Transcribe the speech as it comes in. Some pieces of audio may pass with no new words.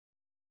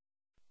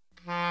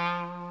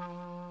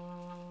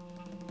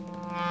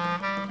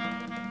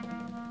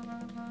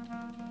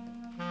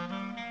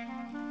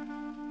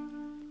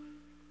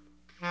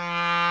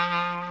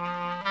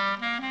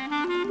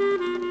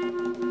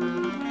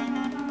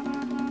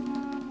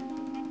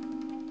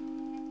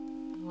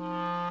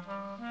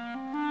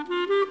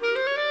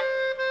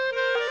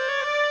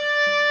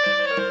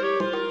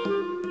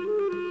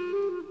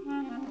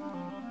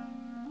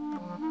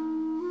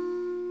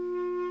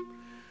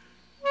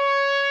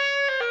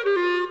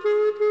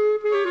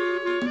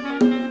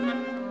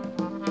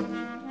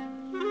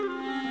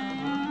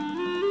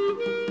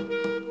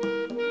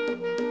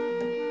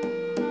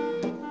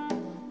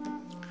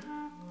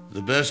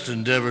best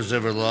endeavors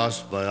ever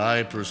lost by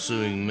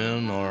eye-pursuing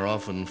men are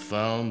often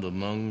found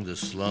among the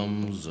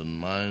slums and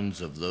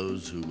minds of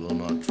those who will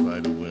not try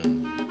to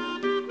win,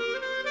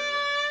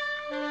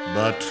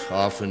 but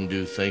often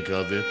do think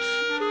of it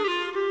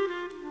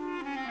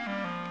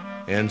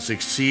and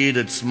succeed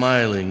at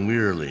smiling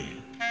wearily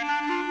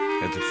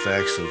at the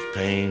facts of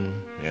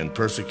pain and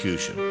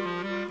persecution,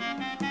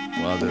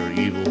 while their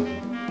evil,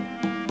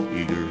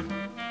 eager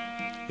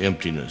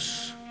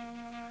emptiness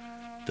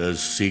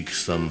does seek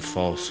some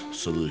false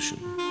solution.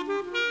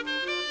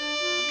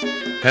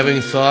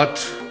 Having thought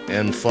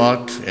and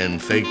fought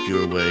and faked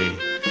your way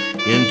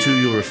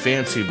into your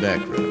fancy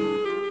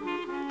background,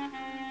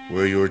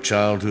 where your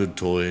childhood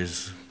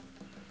toys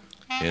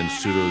and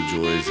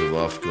pseudo-joys of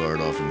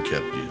off-guard often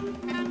kept you,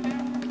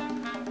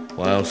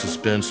 while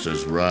suspense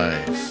does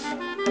rise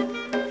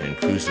and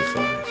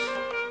crucifies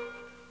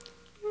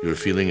your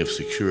feeling of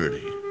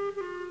security,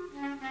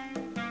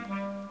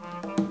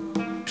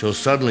 till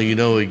suddenly you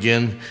know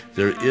again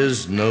there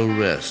is no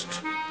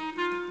rest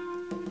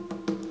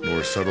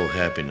nor subtle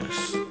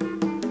happiness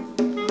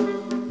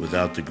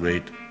without the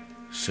great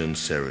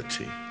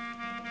sincerity.